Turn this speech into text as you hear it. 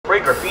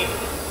graffiti.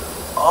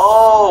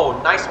 Oh,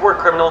 nice work,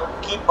 criminal.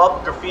 Keep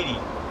up graffiti.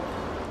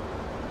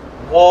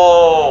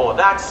 Whoa,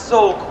 that's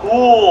so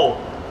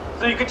cool.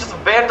 So you can just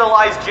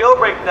vandalize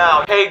Jailbreak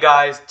now. Hey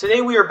guys,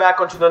 today we are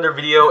back onto another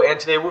video, and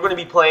today we're going to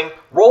be playing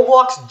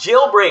Roblox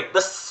Jailbreak,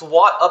 the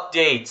SWAT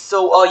update.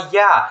 So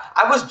yeah,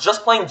 I was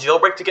just playing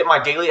Jailbreak to get my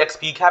daily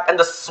XP cap, and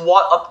the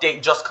SWAT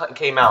update just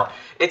came out.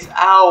 It's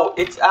out,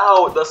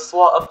 the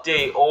SWAT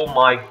update. Oh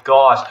my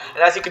gosh.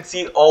 And as you can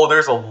see, oh,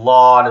 there's a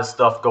lot of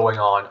stuff going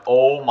on.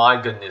 Oh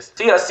my goodness.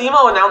 So yeah,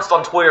 Simo announced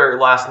on Twitter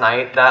last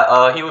night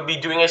that he would be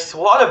doing a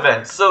SWAT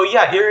event. So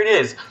yeah, here it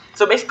is.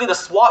 So basically the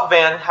SWAT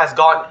van has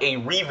gotten a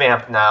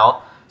revamp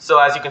now. So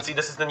as you can see,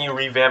 this is the new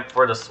revamp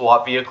for the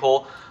SWAT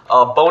vehicle.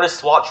 Bonus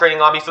SWAT training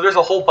obby. So there's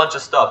a whole bunch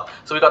of stuff.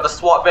 So we got the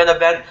SWAT van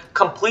event,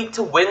 complete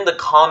to win the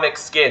comic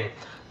skin.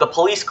 The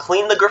police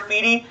clean the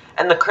graffiti,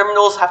 and the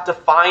criminals have to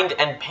find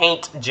and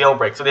paint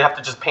Jailbreak. So they have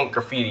to just paint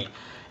graffiti.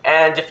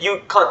 And if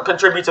you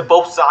contribute to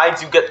both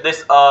sides, you get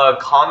this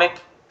comic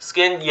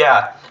skin.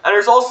 Yeah. And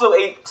there's also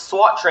a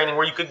SWAT training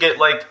where you could get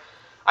like,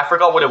 I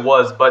forgot what it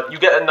was, but you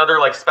get another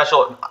like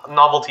special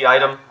novelty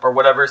item or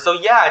whatever. So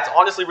yeah, it's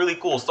honestly really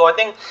cool. So I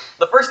think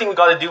the first thing we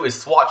gotta do is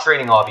SWAT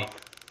training obby.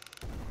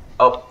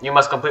 Oh, you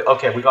must complete.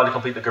 Okay, we gotta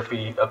complete the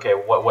graffiti. Okay,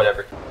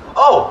 whatever.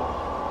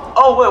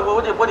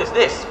 Oh, what is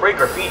this? Spray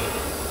graffiti.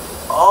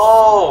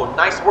 Oh,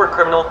 nice work,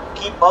 criminal.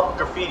 Keep up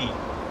graffiti.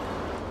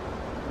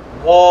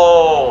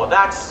 Whoa,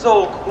 that's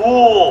so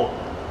cool.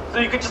 So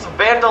you can just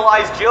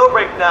vandalize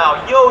Jailbreak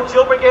now. Yo,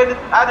 Jailbreak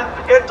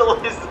added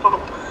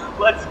vandalism.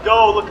 Let's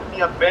go. Look at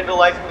me, I'm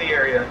vandalizing the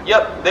area.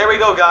 Yep, there we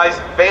go, guys.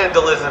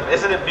 Vandalism.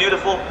 Isn't it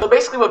beautiful? So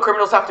basically what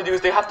criminals have to do is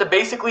they have to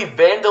basically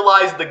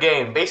vandalize the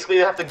game. Basically,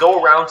 they have to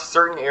go around to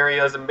certain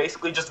areas and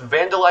basically just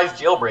vandalize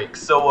Jailbreak.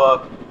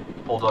 So,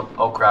 hold up.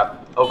 Oh,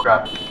 crap. Oh,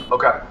 crap. Oh,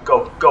 crap.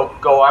 Go.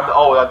 Oh,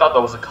 I thought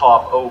that was a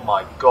cop. Oh,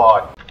 my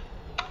God.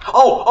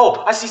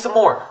 Oh, I see some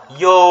more.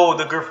 Yo,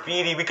 the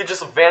graffiti. We could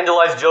just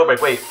vandalize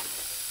Jailbreak. Wait.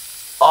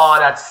 Oh,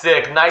 that's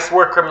sick. Nice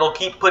work, criminal.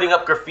 Keep putting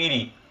up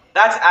graffiti.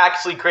 That's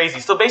actually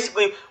crazy. So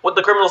basically, what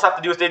the criminals have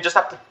to do is they just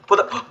have to put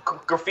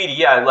up graffiti.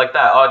 Yeah, like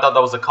that. Oh, I thought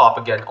that was a cop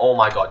again. Oh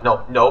my god.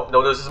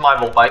 No, this is my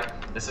Volt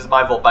bike. This is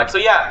my Volt bike. So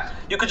yeah,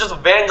 you could just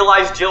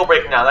vandalize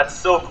Jailbreak now. That's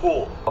so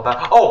cool.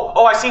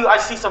 Oh, I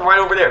see some right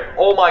over there.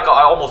 Oh my god,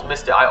 I almost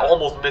missed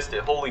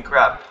it. Holy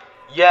crap.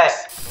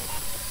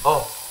 Yes.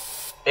 Oh.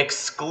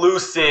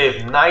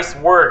 Exclusive. Nice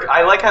work.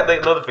 I like how the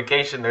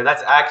notification there.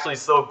 That's actually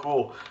so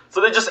cool. So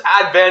they just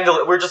add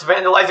we're just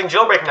vandalizing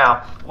Jailbreak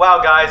now.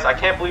 Wow, guys, I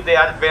can't believe they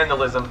added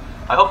vandalism.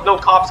 I hope no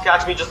cops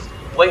catch me just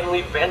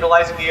blatantly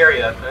vandalizing the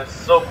area. That's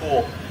so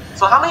cool.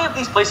 So how many of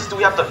these places do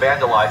we have to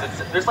vandalize?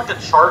 There's like a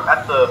chart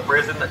at the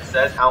prison that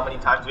says how many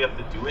times we have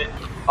to do it.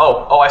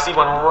 Oh, I see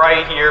one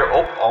right here.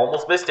 Oh,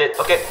 almost missed it.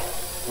 Okay,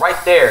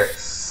 right there.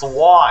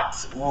 SWAT.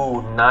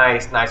 Ooh,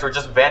 nice. We're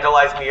just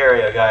vandalizing the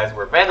area, guys.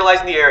 We're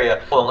vandalizing the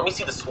area. Hold on, let me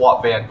see the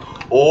SWAT van.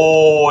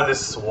 Oh, the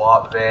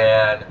SWAT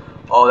van.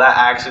 Oh, that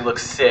actually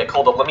looks sick.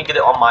 Hold up, let me get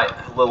it on my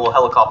little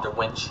helicopter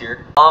winch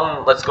here.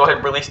 Let's go ahead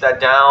and release that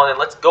down, and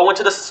let's go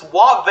into the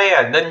SWAT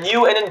van, the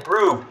new and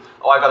improved.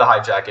 Oh, I gotta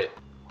hijack it.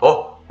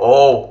 Oh,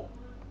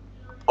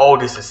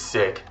 this is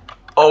sick.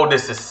 Oh,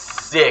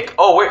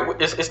 wait,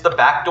 is the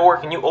back door?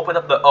 Can you open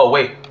up the? Oh,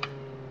 wait.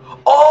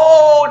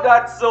 Oh,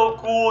 that's so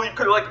cool. You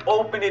could like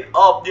open it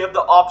up. You have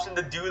the option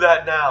to do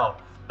that now.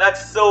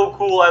 That's so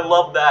cool. I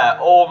love that.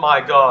 Oh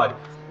my god.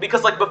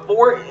 Because like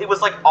before it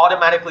was like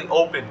automatically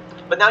open,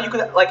 but now you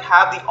could like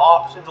have the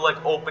option to like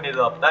open it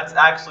up. That's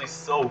actually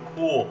so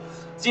cool.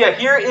 So yeah,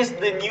 here is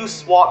the new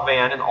SWAT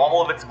van in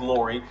all of its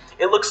glory.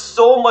 It looks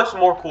so much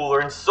more cooler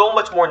and so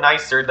much more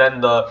nicer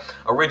than the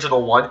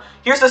original one.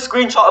 Here's a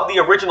screenshot of the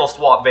original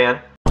SWAT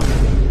van.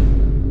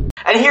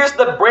 And here's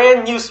the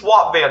brand new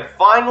SWAT van,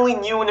 finally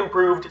new and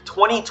improved,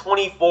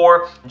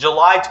 2024,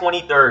 July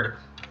 23rd.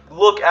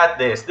 Look at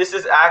this. This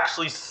is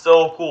actually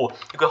so cool.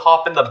 You can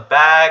hop in the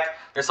back.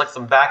 There's like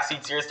some back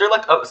seats here. Is there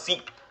like a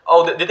seat?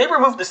 Oh, did they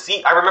remove the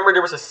seat? I remember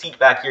there was a seat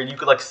back here. You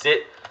could like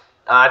sit.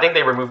 I think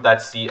they removed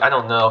that seat. I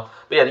don't know.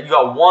 But yeah, you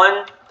got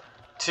 1,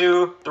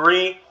 2,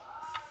 3,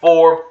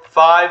 4,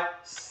 5,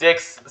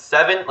 6,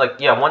 7. Like,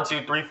 yeah, 1,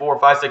 2, 3, 4,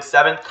 5, 6,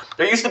 7.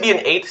 There used to be an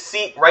 8th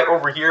seat right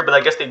over here, but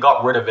I guess they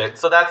got rid of it.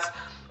 So that's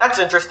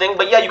interesting.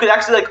 But yeah, you could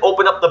actually like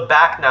open up the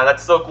back now.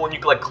 That's so cool, and you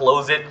could like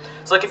close it.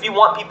 So like if you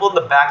want people in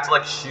the back to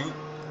like shoot,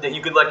 that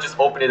you could like just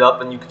open it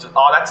up and you could just,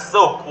 oh, that's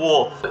so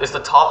cool. Is the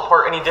top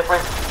part any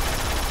different?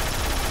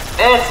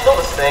 And it's still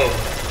the same.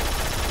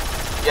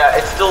 Yeah,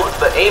 it's still,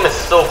 the aim is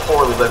so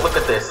poorly. Like, look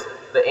at this.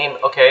 The aim,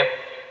 okay.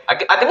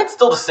 I think it's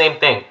still the same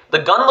thing. The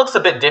gun looks a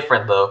bit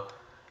different though.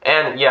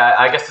 And yeah,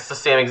 I guess it's the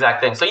same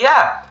exact thing. So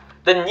yeah,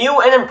 the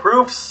new and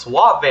improved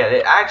SWAT van.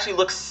 It actually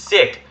looks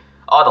sick.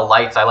 Oh, the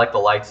lights. I like the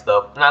lights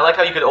though. And I like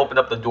how you could open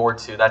up the door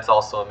too. That's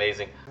also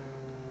amazing.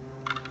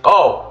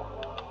 Oh,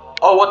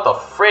 what the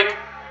frick?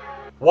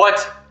 What?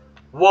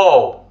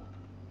 Whoa.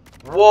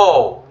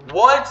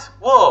 What?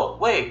 Whoa,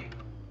 wait.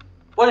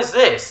 What is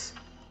this?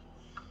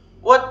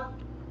 What?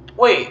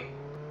 Wait.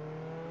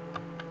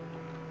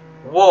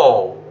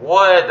 Whoa.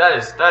 What?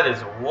 That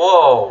is,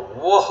 whoa,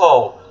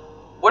 whoa.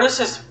 What is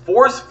this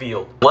force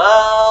field?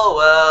 Well,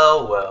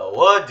 well, well,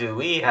 what do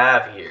we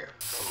have here?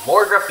 Some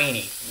more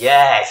graffiti.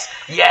 Yes,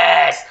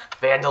 yes,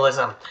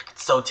 vandalism.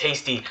 It's so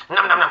tasty.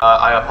 Nom, nom, nom.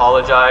 I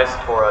apologize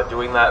for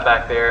doing that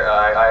back there.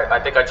 I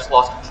think I just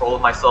lost control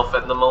of myself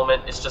at the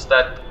moment. It's just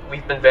that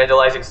we've been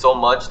vandalizing so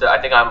much that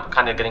I think I'm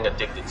kind of getting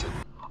addicted to it.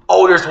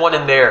 Oh, there's one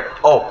in there.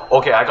 Oh,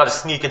 okay, I gotta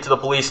sneak into the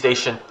police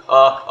station.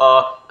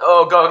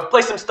 Oh god,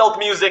 play some stealth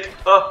music.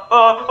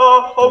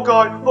 Oh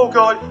god,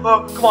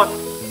 come on.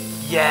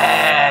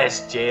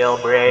 Yes,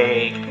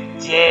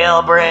 jailbreak,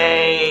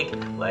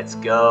 jailbreak. Let's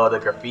go, the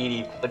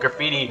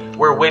graffiti,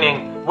 we're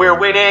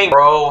winning.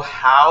 Bro,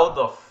 how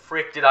the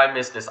frick did I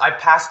miss this? I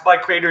passed by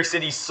Crater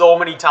City so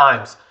many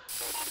times.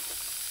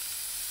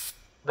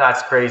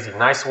 That's crazy,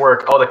 nice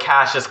work. Oh, the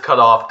cache is cut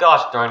off,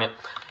 gosh darn it.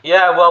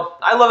 Yeah, well,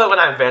 I love it when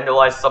I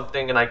vandalize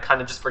something and I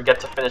kind of just forget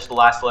to finish the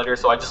last letter,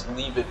 so I just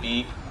leave it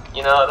be.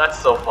 You know, that's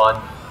so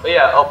fun. But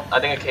yeah, oh, I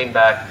think it came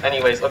back.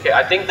 Anyways, okay,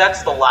 I think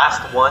that's the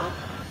last one,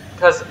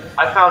 because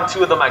I found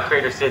two of them at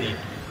Crater City.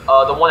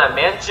 The one at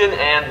Mansion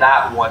and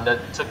that one that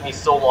took me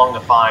so long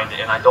to find,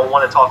 and I don't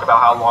want to talk about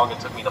how long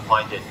it took me to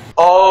find it.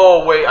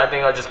 Oh, wait, I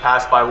think I just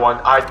passed by one.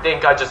 Oh, I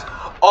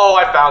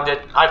found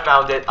it.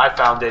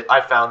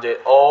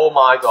 Oh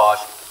my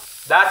gosh.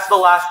 That's the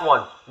last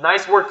one.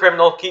 Nice work,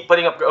 criminal. Keep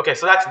putting up. Okay,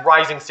 so that's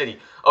Rising City.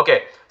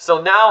 Okay, so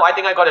now I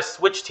think I gotta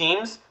switch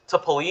teams to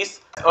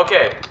police.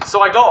 Okay, so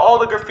I got all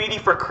the graffiti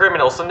for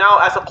criminal. So now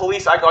as a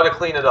police, I gotta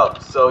clean it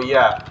up. So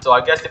yeah, so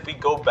I guess if we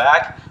go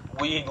back,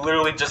 we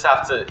literally just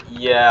have to.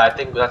 Yeah, I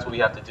think that's what we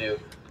have to do.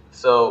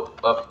 So,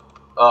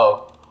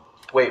 oh,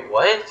 wait,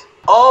 what?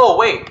 Oh,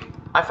 wait,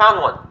 I found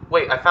one.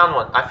 Wait, I found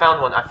one.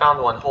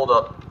 Hold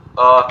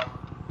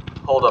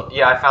up.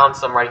 Yeah, I found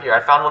some right here.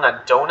 I found one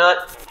at Donut.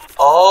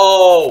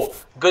 Oh,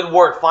 good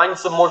work. Find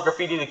some more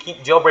graffiti to keep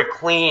Jailbreak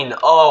clean.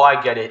 Oh,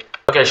 I get it.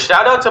 Okay,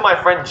 shout out to my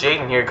friend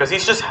Jaden here, because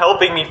he's just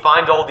helping me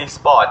find all these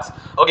spots.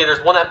 Okay,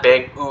 there's one at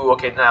Bank. Ooh,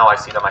 okay, now I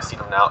see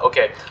them now.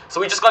 Okay, so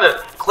we just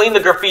gotta clean the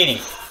graffiti.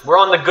 We're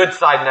on the good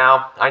side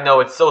now. I know,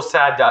 it's so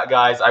sad,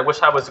 guys. I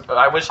wish I was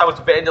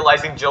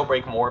vandalizing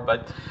Jailbreak more,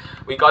 but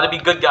we gotta be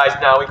good guys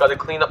now. We gotta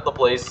clean up the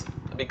place,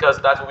 because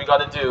that's what we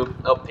gotta do.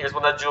 Oh, here's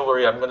one of that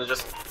jewelry. I'm gonna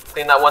just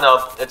clean that one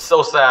up. It's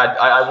so sad.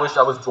 I wish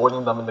I was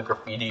joining them in the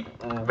graffiti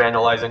and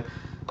vandalizing.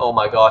 Oh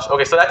my gosh.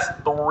 Okay, so that's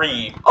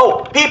 3.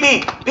 Oh,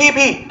 PP.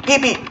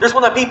 There's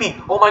one at PP.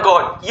 Oh my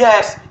god.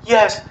 Yes.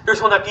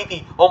 There's one at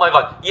PP. Oh my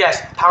god.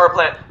 Yes. Power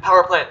plant.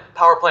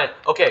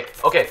 Okay.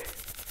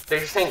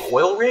 They're saying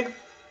oil rig?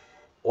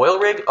 Oil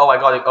rig? Oh, I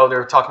got it. Oh,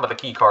 they're talking about the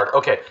key card.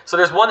 Okay, so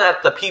there's one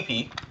at the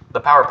PP, the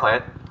power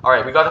plant. All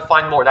right, we got to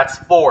find more. That's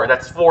 4.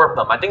 That's 4 of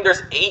them. I think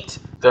there's 8.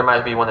 There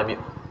might be one of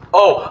you.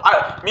 Oh,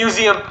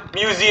 museum.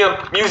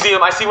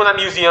 I see one at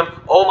museum.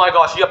 Oh my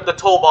gosh, yep, the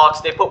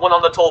toolbox. They put one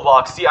on the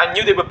toolbox. See, I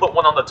knew they would put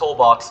one on the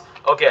toolbox.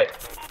 Okay,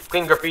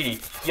 clean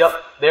graffiti.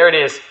 Yep, there it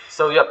is.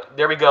 So, yep,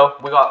 there we go.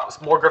 We got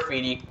more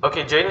graffiti.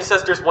 Okay, Jaden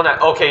says there's one at...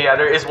 Okay, yeah,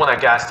 there is one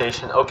at gas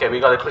station. Okay, we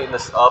got to clean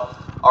this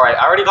up. All right,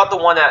 I already got the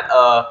one at...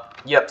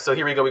 Yep, so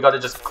here we go. We got to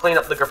just clean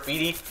up the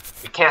graffiti.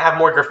 We can't have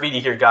more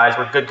graffiti here, guys.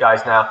 We're good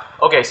guys now.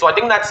 Okay, so I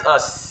think that's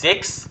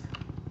 6.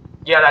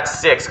 Yeah, that's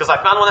 6, because I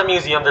found one at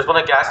museum, there's one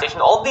at gas station.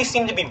 All of these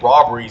seem to be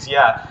robberies,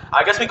 yeah.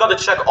 I guess we got to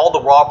check all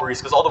the robberies,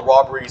 because all the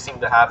robberies seem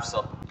to have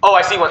some. Oh,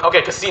 I see one.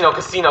 Okay, casino.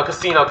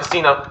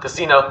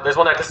 There's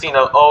one at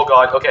casino. Oh,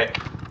 God. Okay,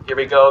 here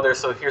we go.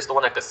 Here's the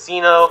one at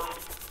casino.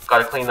 Got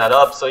to clean that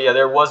up. So, yeah,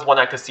 there was one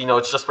at casino.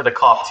 It's just for the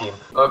cop team.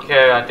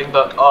 Okay, I think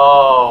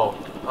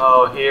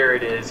Oh, here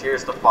it is.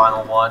 Here's the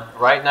final one.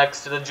 Right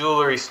next to the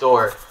jewelry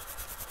store.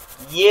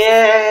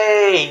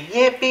 Yay!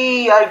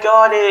 Yippee! I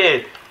got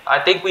it! I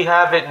think we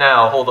have it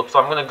now. Hold up. So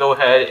I'm going to go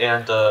ahead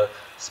and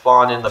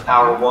spawn in the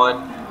power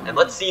one. And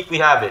let's see if we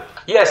have it.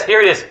 Yes,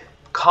 here it is.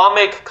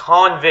 Comic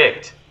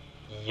Convict.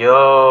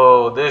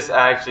 Yo, this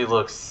actually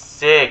looks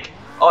sick.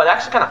 Oh, it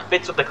actually kind of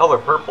fits with the color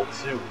purple,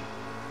 too.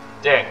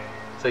 Dang.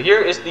 So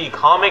here is the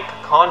Comic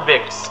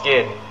Convict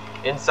skin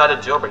inside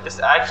of Jailbreak. This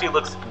actually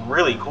looks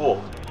really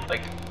cool.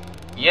 Like,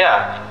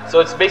 yeah. So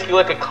it's basically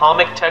like a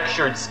comic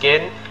textured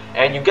skin.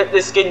 And you get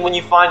this skin when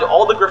you find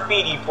all the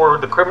graffiti for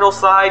the criminal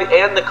side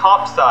and the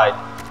cop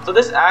side. So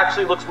this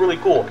actually looks really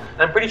cool.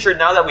 And I'm pretty sure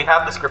now that we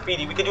have this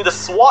graffiti, we can do the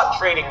SWAT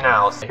training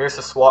now. So here's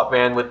the SWAT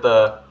van with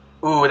the...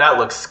 Ooh, that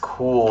looks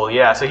cool.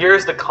 Yeah, so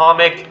here's the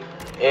comic...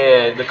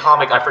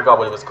 I forgot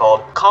what it was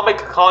called. Comic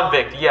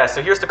Convict, yeah.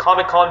 So here's the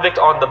Comic Convict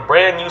on the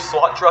brand new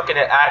SWAT truck, and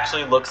it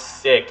actually looks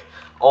sick.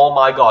 Oh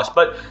my gosh.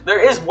 But there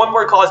is one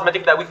more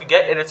cosmetic that we could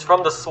get, and it's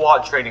from the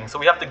SWAT training. So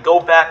we have to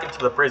go back into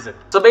the prison.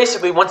 So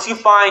basically, once you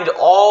find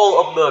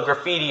all of the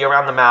graffiti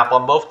around the map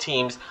on both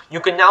teams, you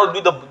can now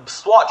do the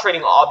SWAT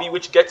training obby,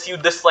 which gets you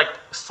this, like,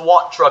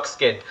 SWAT truck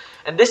skin.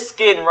 And this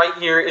skin right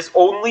here is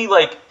only,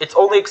 like, it's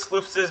only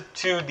exclusive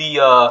to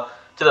the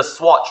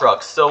SWAT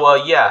trucks.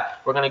 So, yeah,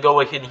 we're gonna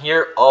go ahead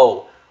here.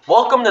 Oh,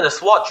 welcome to the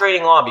SWAT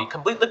training obby.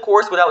 Complete the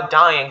course without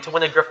dying to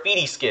win a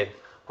graffiti skin.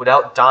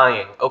 Without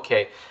dying.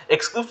 Okay.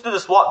 Exclusive to the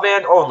SWAT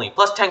van only.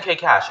 Plus 10k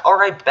cash.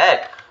 Alright,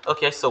 bet.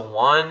 Okay, so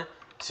 1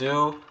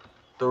 2,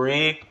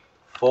 3,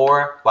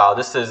 4. Wow,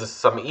 this is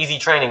some easy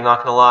training,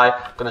 not gonna lie.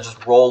 I'm gonna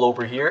just roll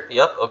over here.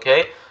 Yep,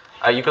 okay.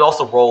 You could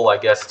also roll, I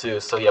guess, too.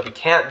 So yeah, we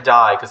can't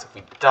die, because if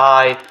we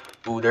die...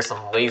 Ooh, there's some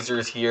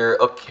lasers here.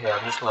 Okay,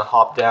 I'm just gonna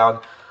hop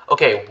down.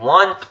 Okay,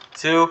 1,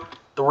 2,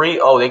 3.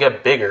 Oh, they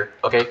get bigger.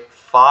 Okay,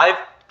 5.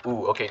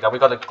 Ooh, okay, now we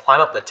gotta climb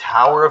up the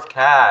Tower of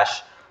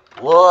Cash.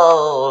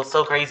 Whoa,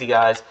 so crazy,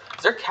 guys.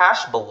 Is there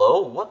cash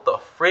below? What the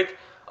frick?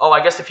 Oh,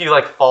 I guess if you,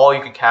 like, fall, you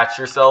can catch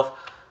yourself.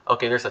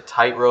 Okay, there's a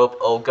tightrope.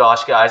 Oh,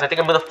 gosh, guys, I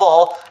think I'm gonna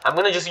fall. I'm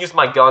gonna just use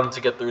my gun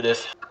to get through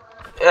this.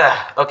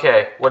 Yeah,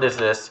 okay, what is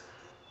this?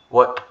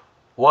 What?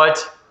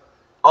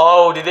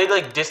 Oh, did they,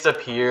 like,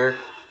 disappear?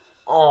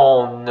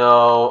 Oh,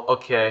 no.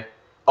 Okay.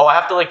 Oh, I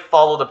have to, like,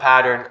 follow the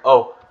pattern.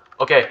 Oh,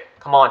 okay.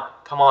 Come on.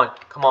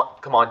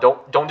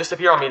 Don't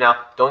disappear on me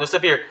now. Don't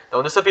disappear.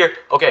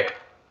 Okay.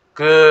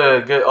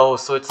 Good. Oh,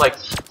 so it's like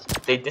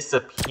they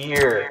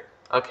disappear.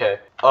 Okay.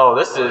 Oh,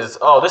 this is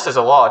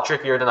a lot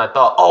trickier than I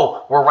thought.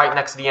 Oh, we're right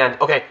next to the end.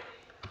 Okay.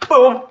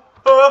 Boom.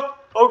 Oh,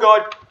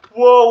 God.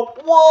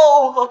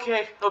 Whoa.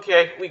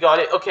 Okay. We got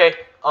it. Okay.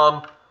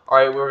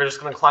 Alright, we're just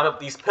gonna climb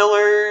up these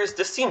pillars.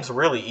 This seems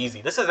really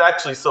easy. This is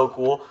actually so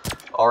cool.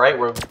 Alright,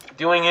 we're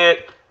doing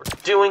it.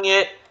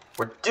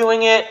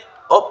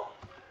 Oh.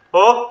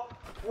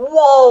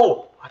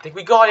 Whoa! I think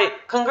we got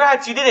it.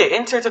 Congrats, you did it.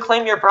 Enter to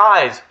claim your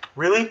prize.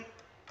 Really?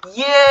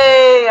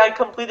 Yay! I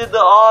completed the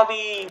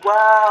obby.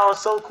 Wow,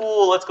 so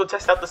cool. Let's go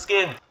test out the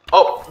skin.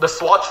 Oh, the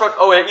SWAT truck.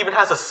 Oh, it even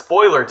has a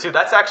spoiler, too.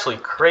 That's actually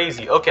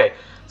crazy. Okay,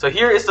 so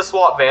here is the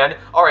SWAT van.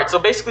 Alright, so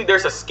basically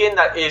there's a skin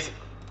that is...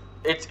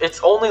 It's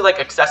only, like,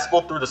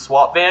 accessible through the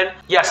SWAT van.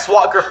 Yeah,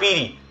 SWAT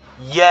graffiti.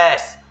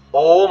 Yes.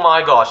 Oh,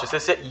 my gosh. Is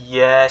this it?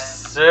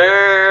 Yes,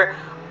 sir.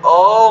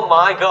 Oh,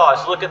 my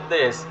gosh. Look at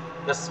this.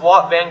 The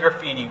SWAT van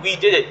graffiti. We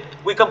did it.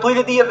 We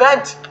completed the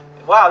event.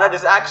 Wow, that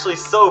is actually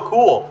so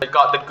cool. It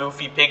got the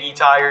goofy piggy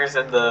tires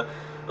and the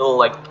little,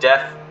 like,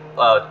 death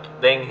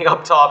thing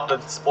up top, the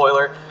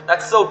spoiler.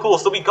 That's so cool.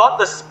 So we got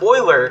the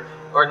spoiler,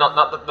 or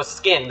not the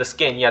skin,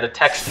 yeah, the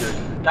texture.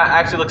 That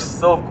actually looks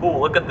so cool.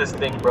 Look at this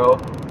thing, bro.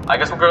 I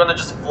guess we're gonna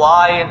just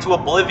fly into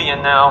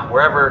oblivion now,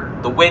 wherever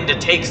the wind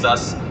takes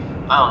us.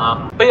 I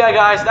don't know. But yeah,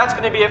 guys, that's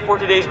gonna be it for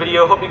today's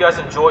video. Hope you guys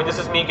enjoyed. This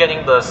is me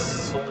getting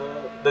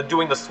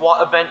doing the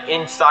SWAT event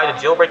inside a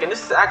jailbreak, and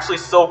this is actually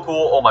so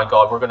cool. Oh my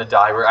god, we're gonna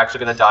die. We're actually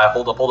gonna die.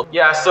 Hold up.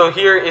 Yeah, so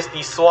here is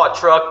the SWAT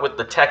truck with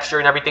the texture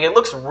and everything. It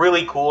looks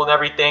really cool and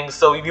everything.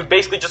 So you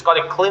basically just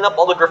gotta clean up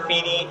all the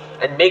graffiti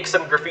and make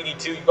some graffiti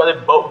too. You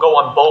gotta go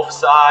on both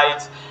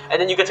sides,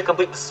 and then you get to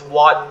complete the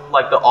SWAT,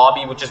 like the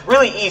obby, which is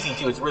really easy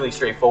too. It's really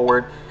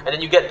straightforward. And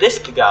then you get this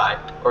guy,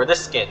 or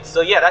this skin.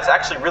 So yeah, that's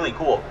actually really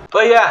cool.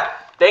 But yeah,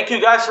 thank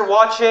you guys for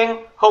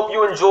watching. Hope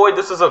you enjoyed.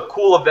 This is a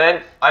cool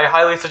event. I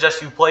highly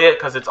suggest you play it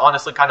because it's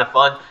honestly kind of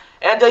fun.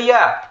 And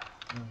yeah,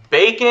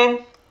 bacon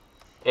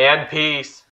and peace.